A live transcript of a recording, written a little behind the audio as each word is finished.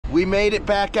We made it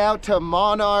back out to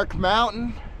Monarch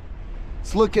Mountain.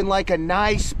 It's looking like a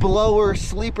nice blower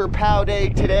sleeper pow day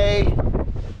today.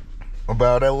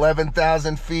 About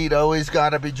 11,000 feet. Always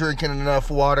gotta be drinking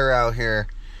enough water out here.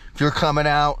 If you're coming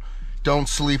out, don't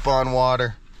sleep on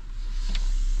water.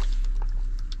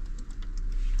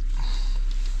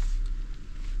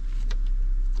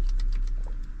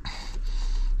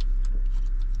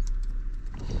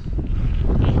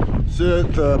 So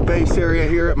at the base area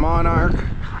here at Monarch,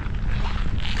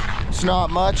 it's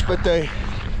not much, but they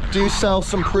do sell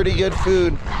some pretty good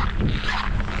food.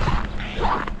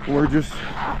 We're just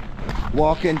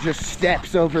walking just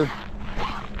steps over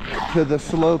to the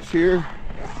slopes here.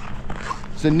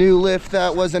 It's a new lift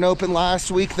that wasn't open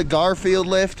last week, the Garfield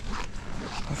lift.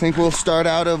 I think we'll start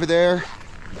out over there.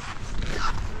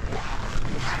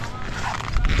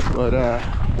 But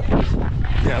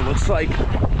yeah, it looks like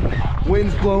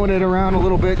wind's blowing it around a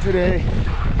little bit today.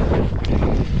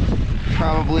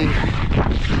 Probably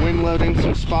wind loading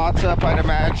some spots up, I'd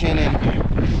imagine,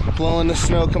 and blowing the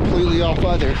snow completely off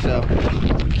others. So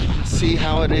let's see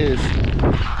how it is.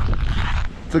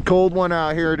 It's a cold one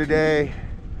out here today.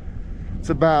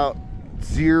 It's about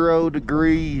 0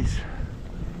 degrees.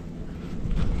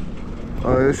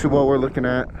 Oh, this is what we're looking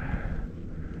at.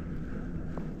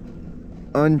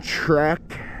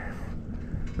 Untracked.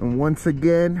 And once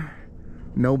again,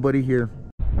 nobody here.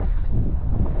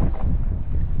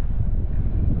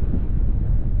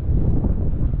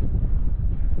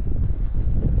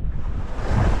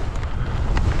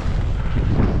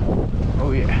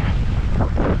 Oh yeah.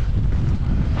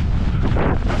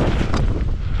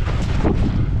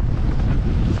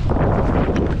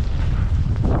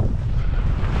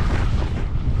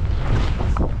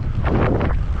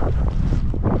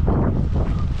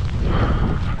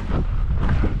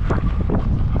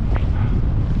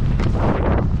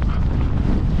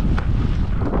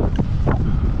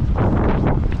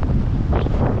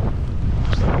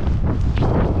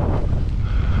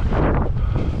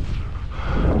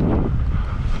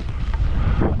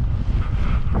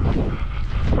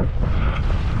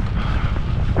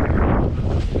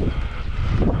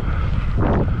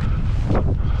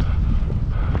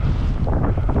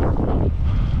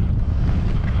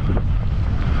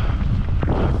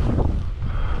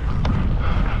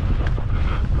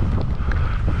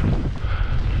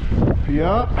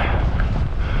 Yup.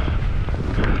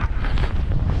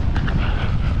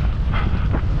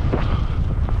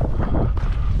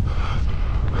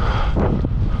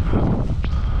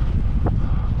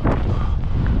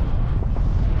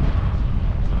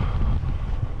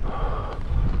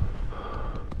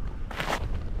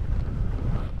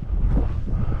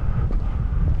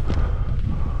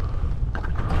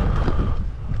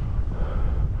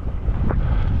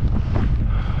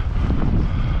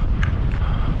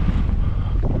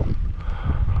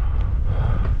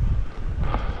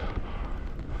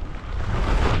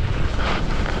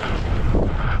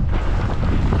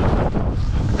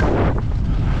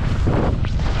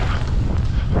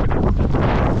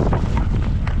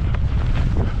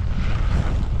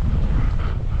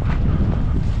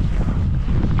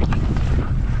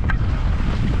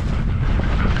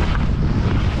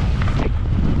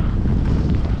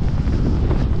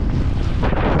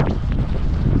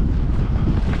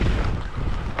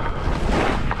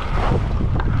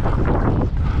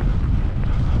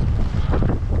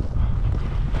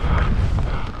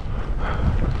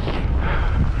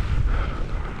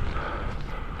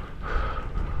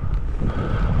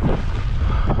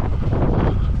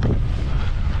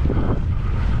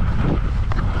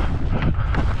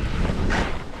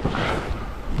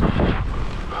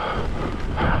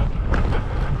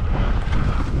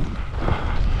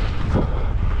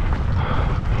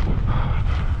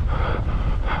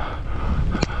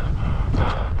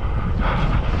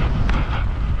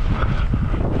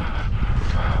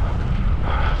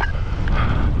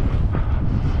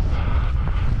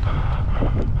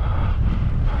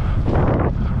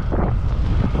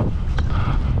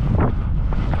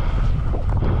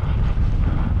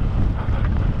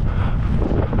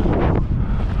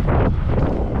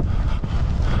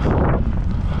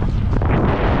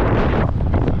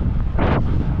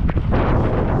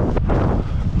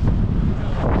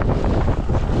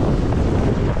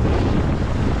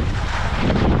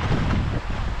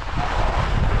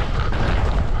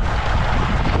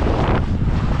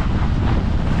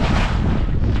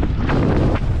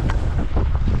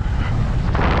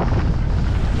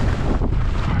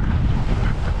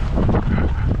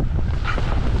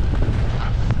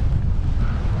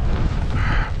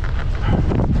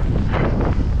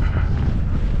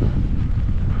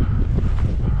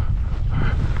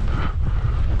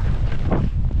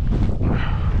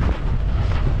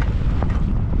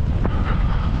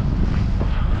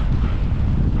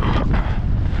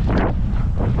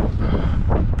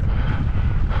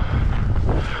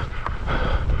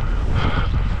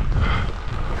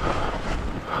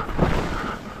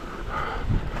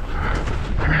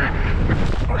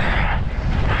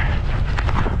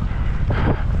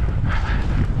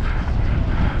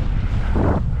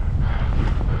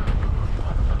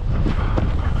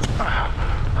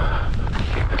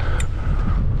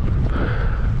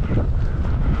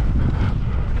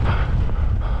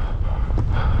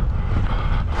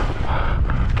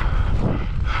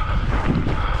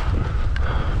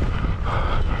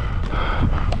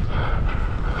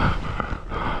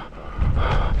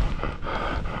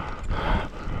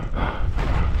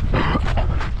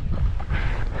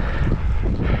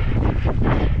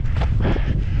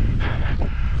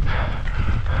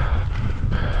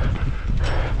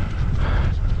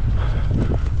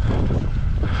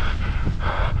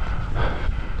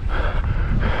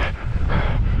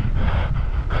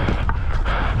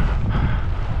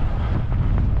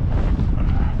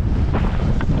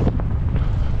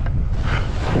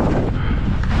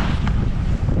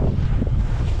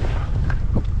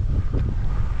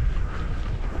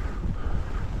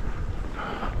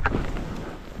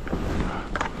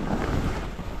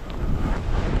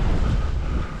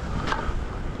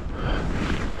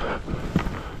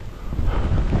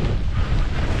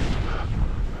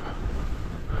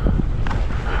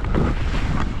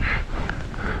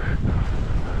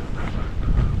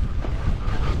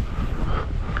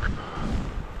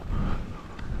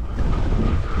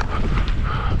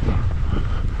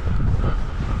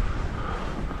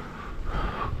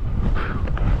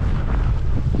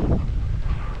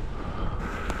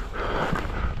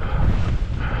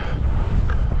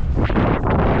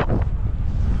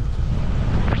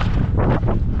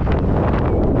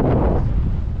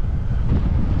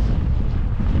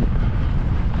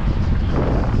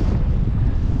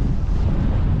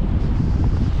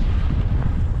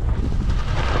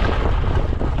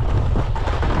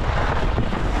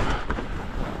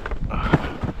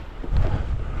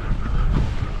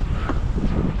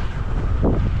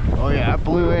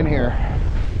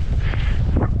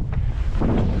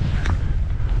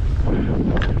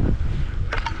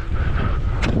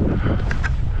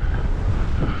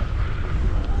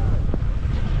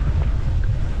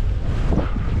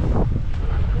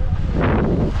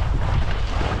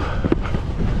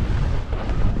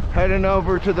 Heading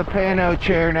over to the Pano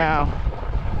chair now.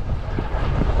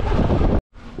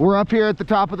 We're up here at the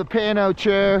top of the Pano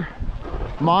chair,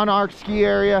 Monarch Ski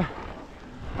Area.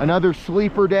 Another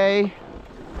sleeper day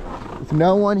with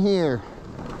no one here.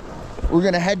 We're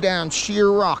gonna head down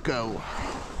Sheer Rocco.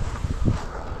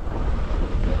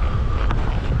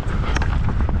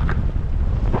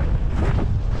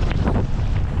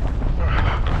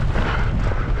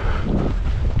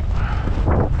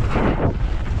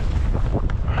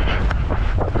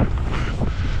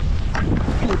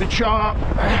 Do the chop.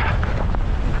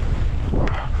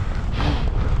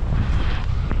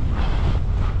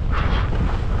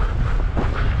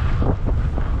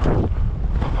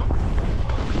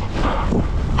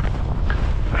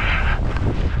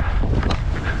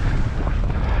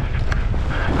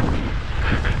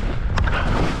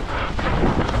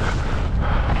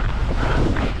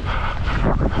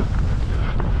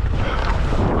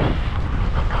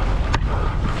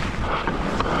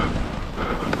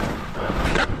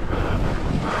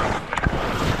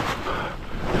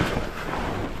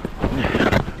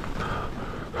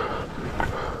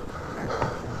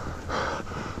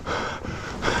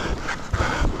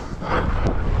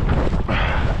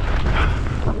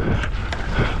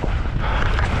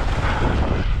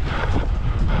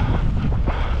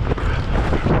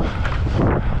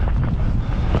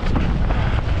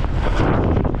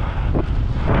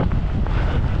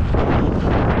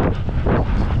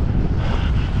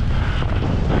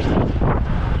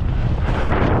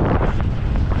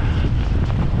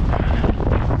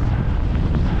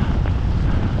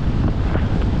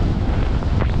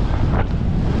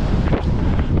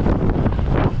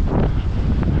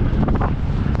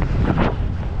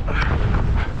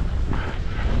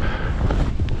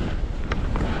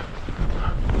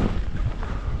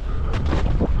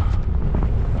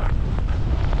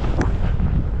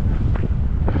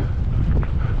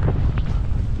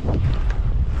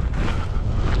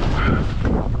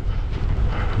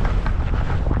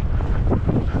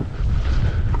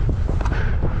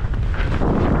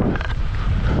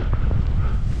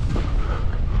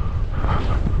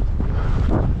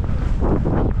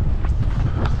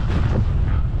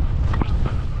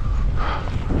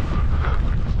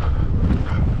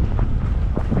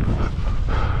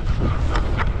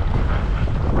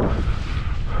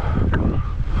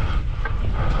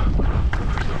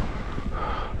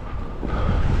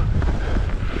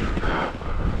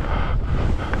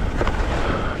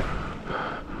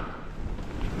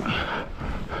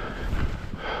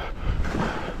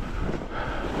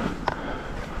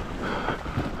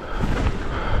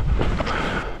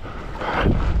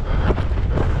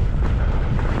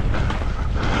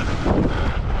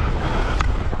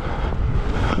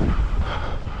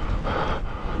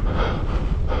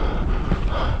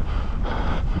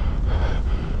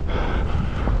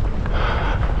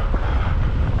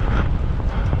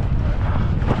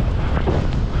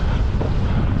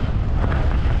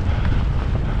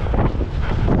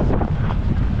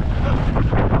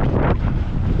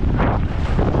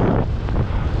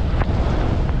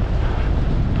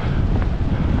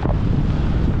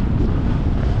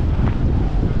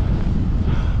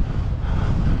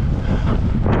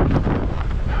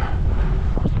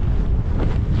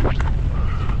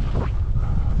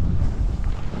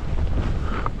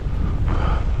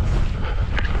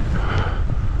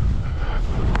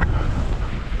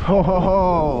 Ho ho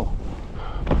ho!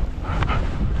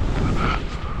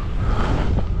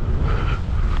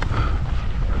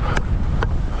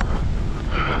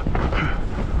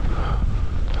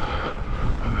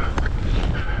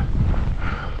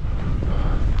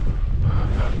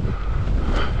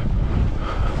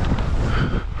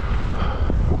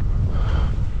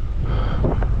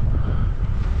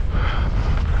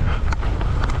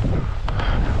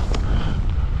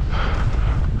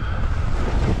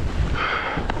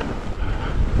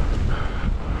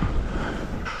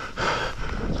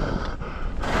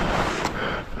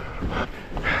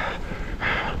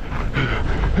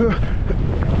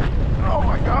 Oh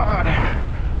my God.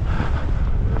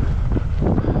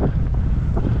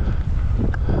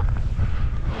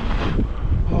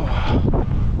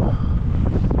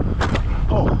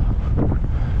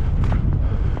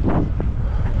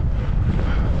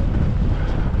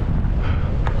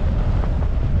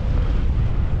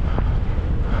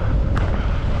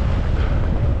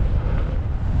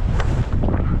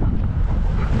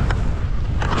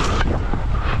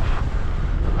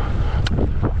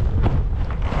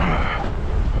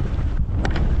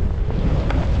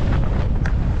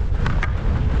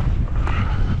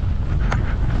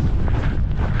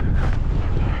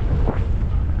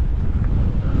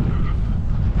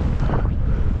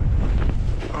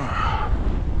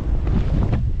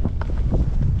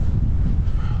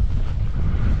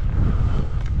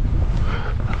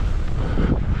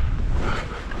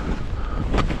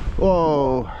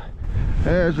 Whoa,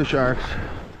 there's the sharks.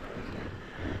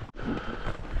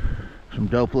 Some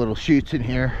dope little shoots in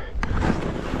here.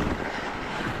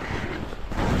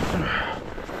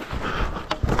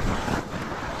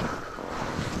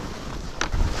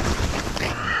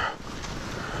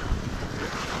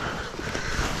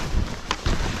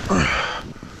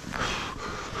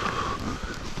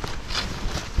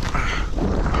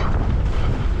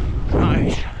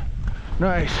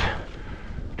 Nice.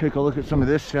 Take a look at some of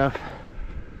this stuff.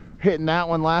 Hitting that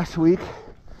one last week.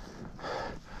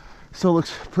 Still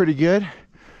looks pretty good.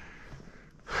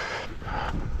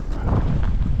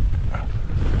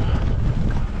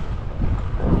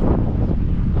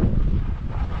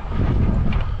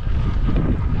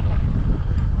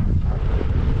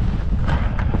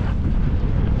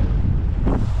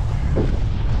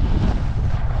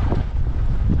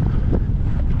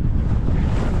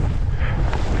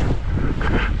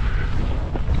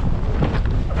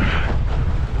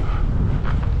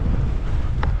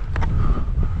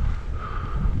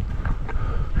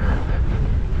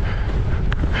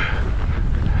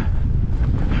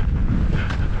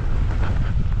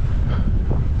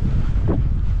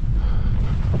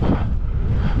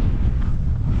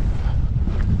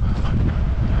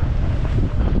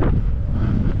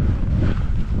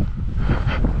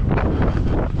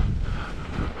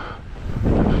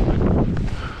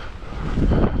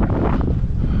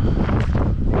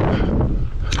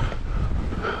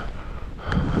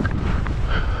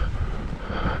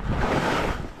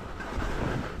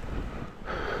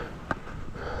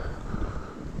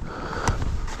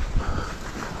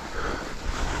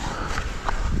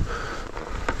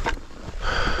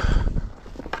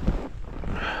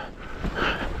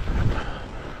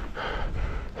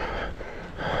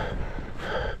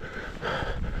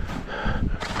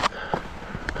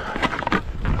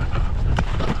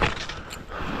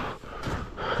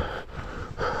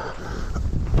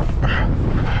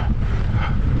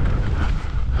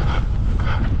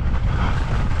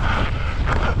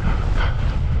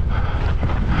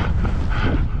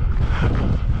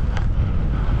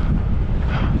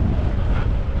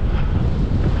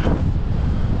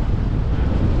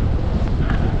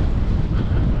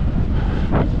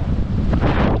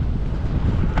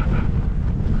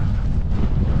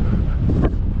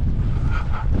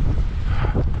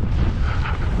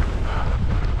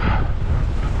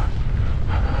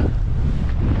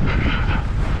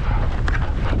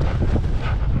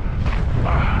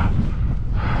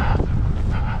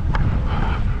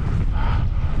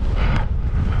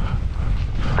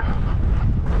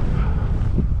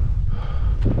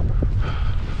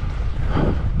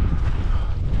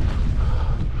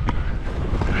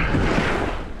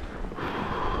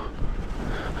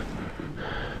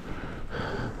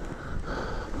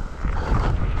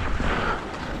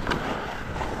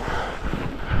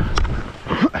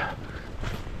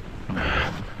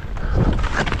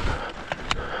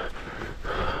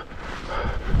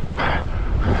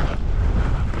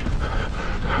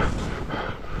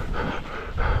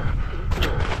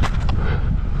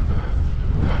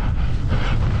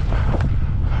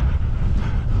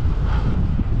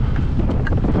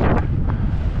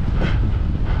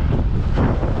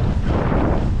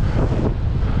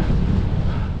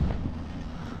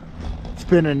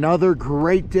 Been another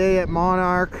great day at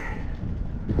Monarch.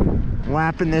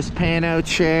 Lapping this pano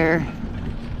chair.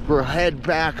 We'll head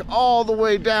back all the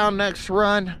way down next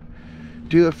run.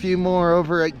 Do a few more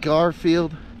over at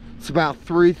Garfield. It's about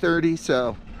 3:30,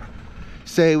 so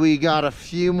say we got a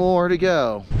few more to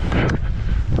go.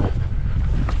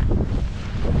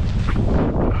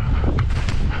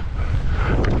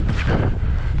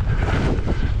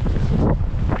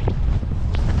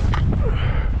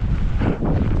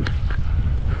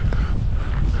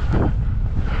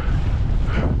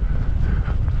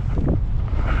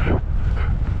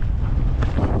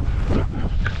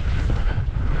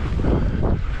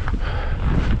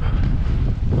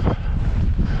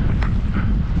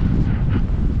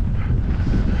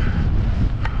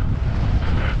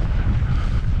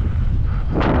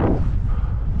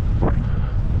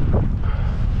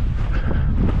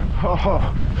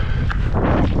 Oh.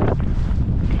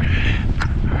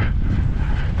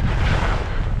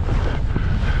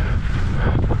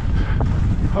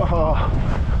 Oh.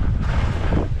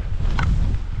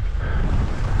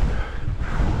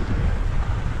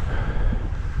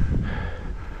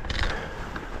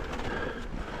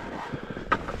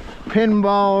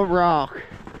 Pinball Rock.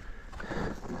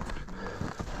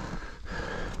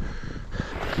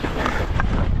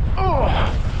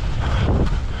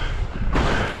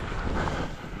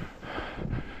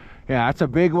 Yeah, that's a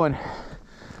big one.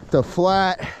 The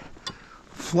flat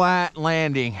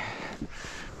landing.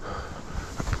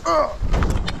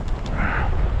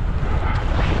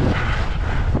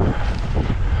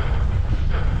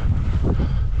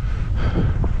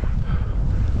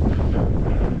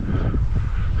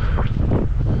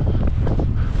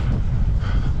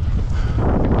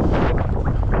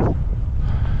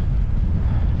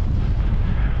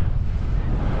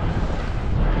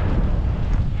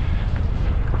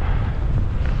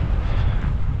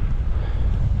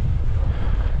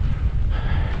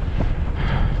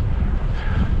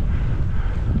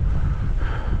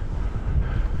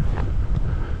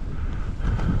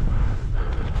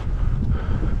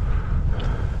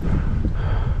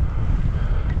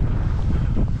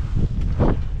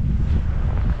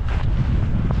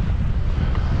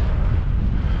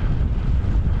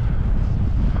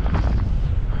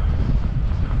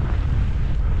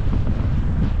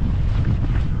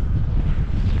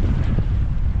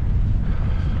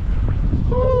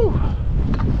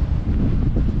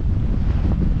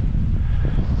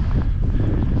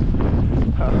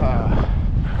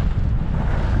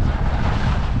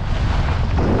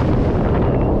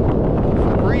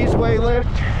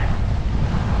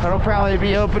 That'll probably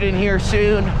be opening here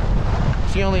soon.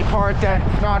 It's the only part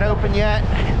that's not open yet.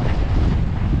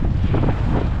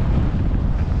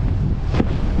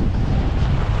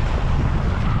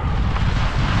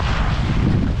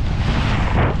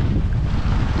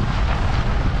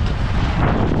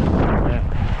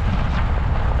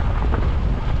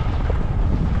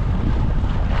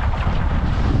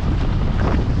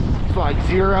 It's like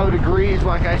 0 degrees,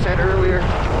 like I said earlier.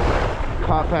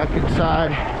 Pop back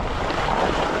inside,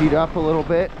 heat up a little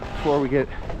bit before we get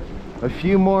a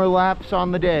few more laps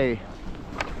on the day.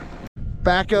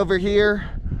 Back over here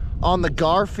on the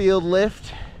Garfield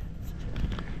lift.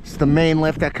 It's the main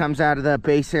lift that comes out of the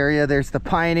base area. There's the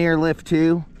Pioneer lift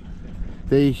too.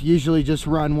 They usually just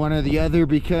run one or the other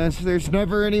because there's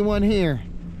never anyone here.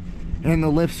 And the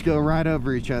lifts go right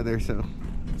over each other, so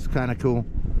it's kind of cool.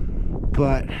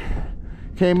 But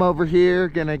came over here,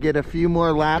 gonna get a few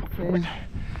more laps in.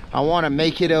 I want to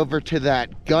make it over to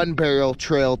that Gun Barrel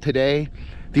Trail today,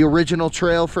 the original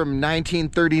trail from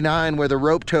 1939 where the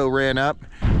rope tow ran up.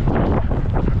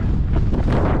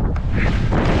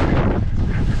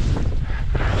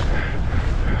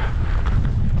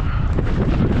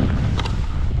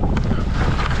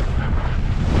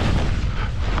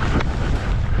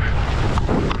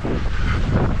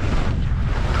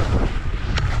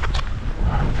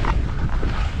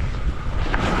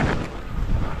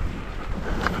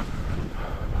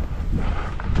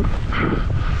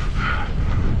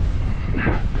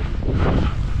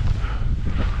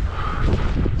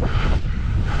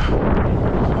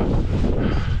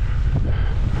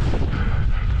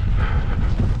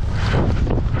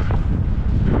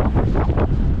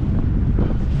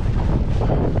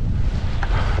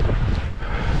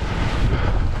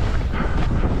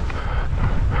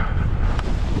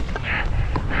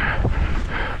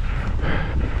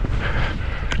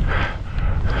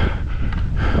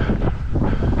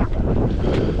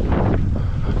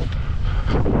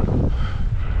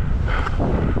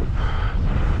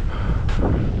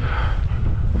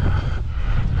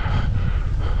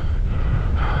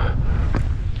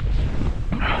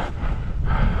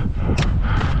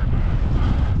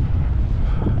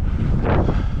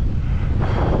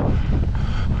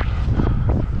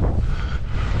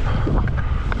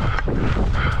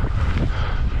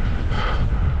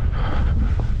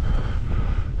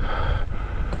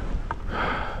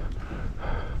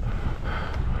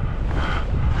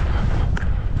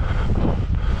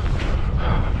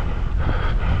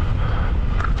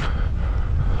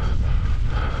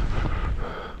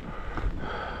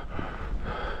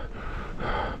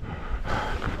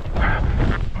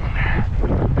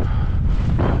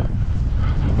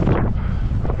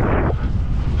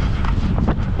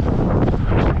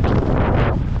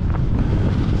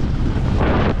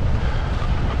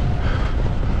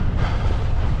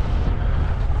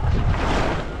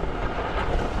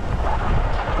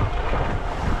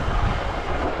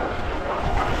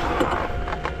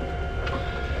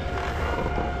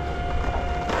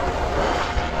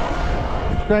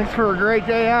 Thanks for a great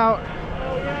day out.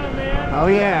 Oh yeah, man. Oh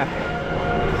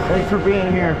yeah. Thanks for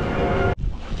being here.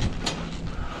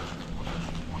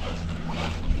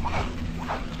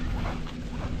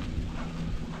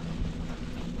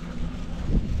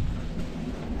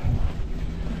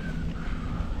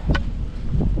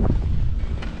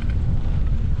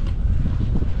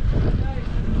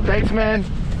 Thanks, man.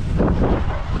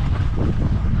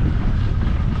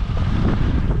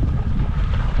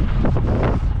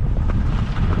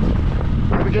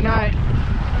 Have a good night.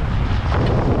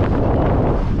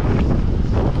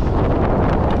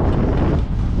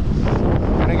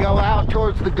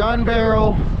 the gun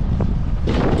barrel.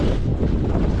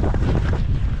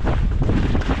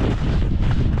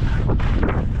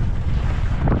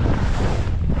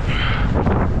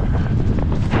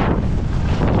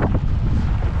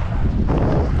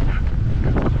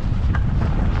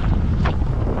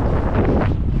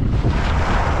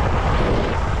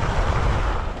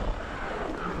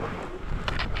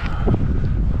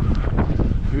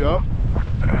 Yep.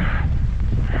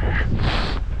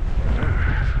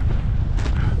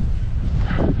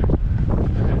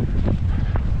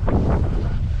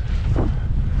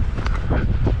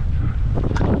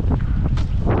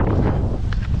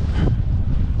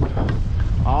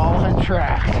 All on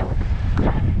track.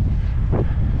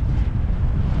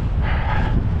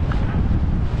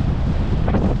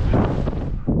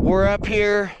 We're up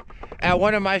here at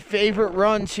one of my favorite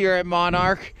runs here at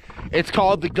Monarch. It's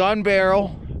called the Gun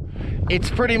Barrel. It's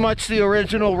pretty much the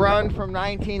original run from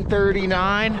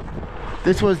 1939.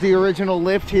 This was the original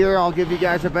lift here. I'll give you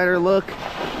guys a better look.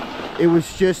 It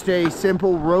was just a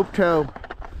simple rope tow.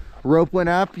 Rope went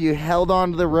up, you held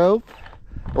onto the rope,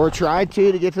 or tried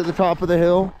to get to the top of the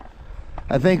hill.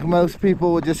 I think most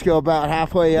people would just go about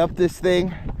halfway up this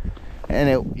thing. And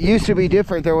it used to be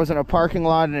different. There wasn't a parking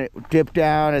lot and it dipped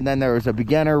down, and then there was a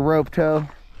beginner rope tow.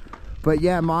 But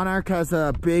yeah, Monarch has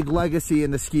a big legacy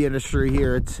in the ski industry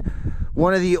here. It's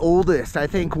one of the oldest, I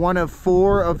think one of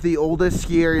 4 of the oldest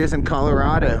ski areas in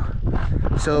Colorado.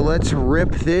 So let's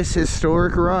rip this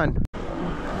historic run.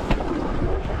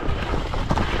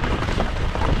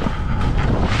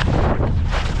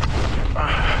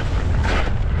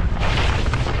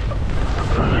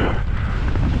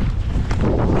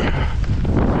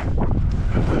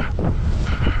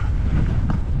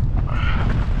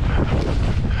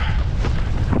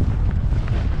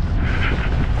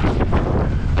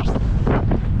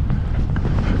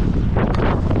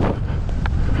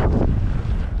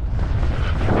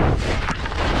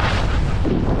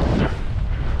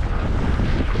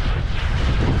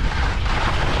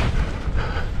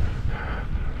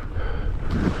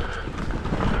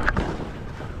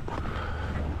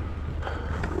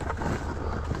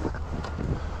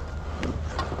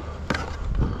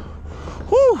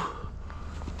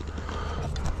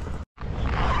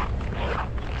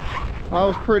 That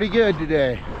was pretty good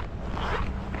today.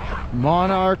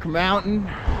 Monarch Mountain,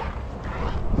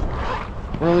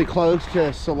 really close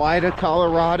to Salida,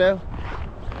 Colorado.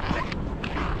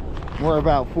 We're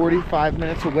about 45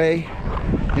 minutes away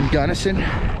in Gunnison.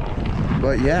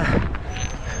 But yeah,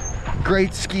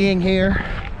 great skiing here.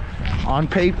 On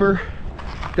paper,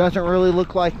 doesn't really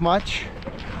look like much,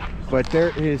 but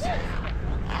there is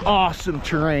awesome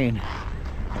terrain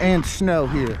and snow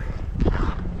here.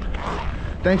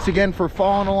 Thanks again for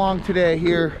following along today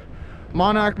here.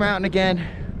 Monarch Mountain again.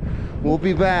 We'll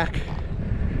be back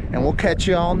and we'll catch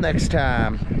you all next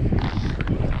time.